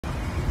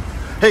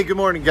Hey, good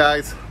morning,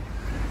 guys.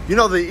 You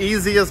know, the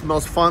easiest,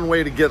 most fun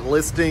way to get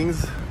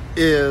listings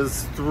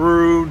is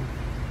through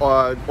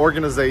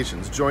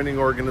organizations, joining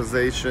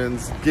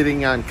organizations,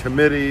 getting on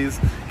committees,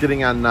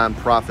 getting on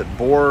nonprofit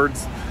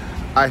boards.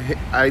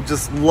 I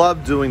just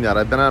love doing that.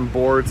 I've been on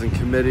boards and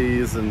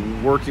committees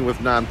and working with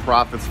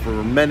nonprofits for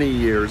many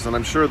years, and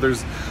I'm sure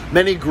there's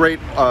many great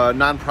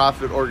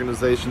nonprofit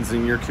organizations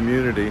in your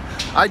community.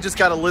 I just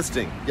got a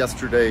listing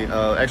yesterday,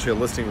 actually a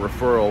listing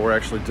referral. We're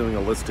actually doing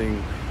a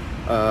listing,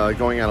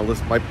 going on a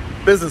list. My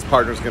business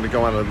partner is going to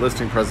go on a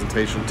listing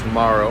presentation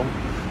tomorrow.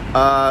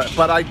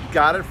 But I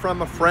got it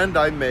from a friend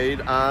I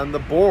made on the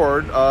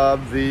board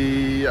of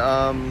the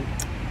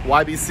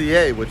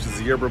YBCA, which is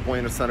the Yerba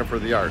Buena Center for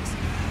the Arts.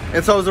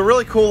 And so it was a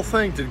really cool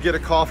thing to get a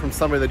call from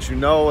somebody that you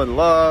know and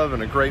love,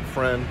 and a great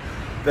friend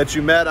that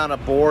you met on a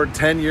board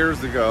 10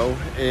 years ago,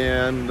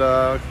 and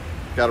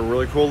got a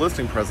really cool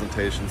listing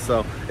presentation.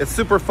 So it's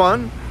super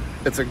fun.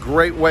 It's a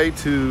great way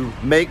to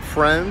make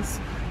friends,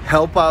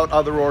 help out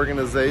other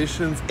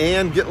organizations,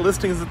 and get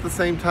listings at the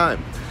same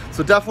time.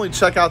 So definitely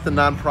check out the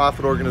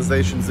nonprofit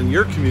organizations in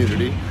your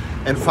community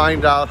and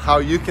find out how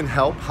you can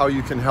help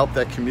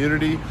that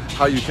community,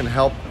 how you can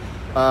help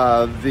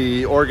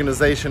the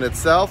organization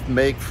itself,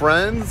 make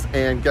friends.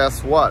 And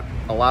guess what?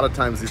 A lot of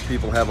times these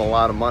people have a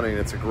lot of money, and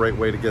it's a great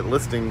way to get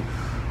listing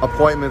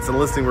appointments and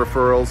listing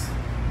referrals,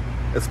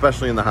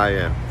 especially in the high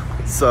end.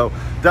 So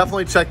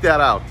definitely check that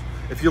out.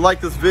 If you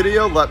like this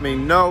video, let me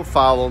know,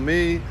 follow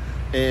me,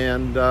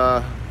 and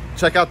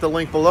check out the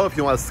link below if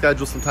you want to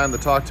schedule some time to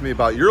talk to me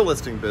about your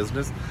listing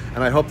business.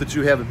 And I hope that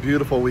you have a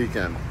beautiful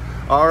weekend.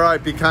 All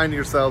right, be kind to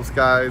yourselves,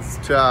 guys.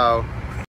 Ciao.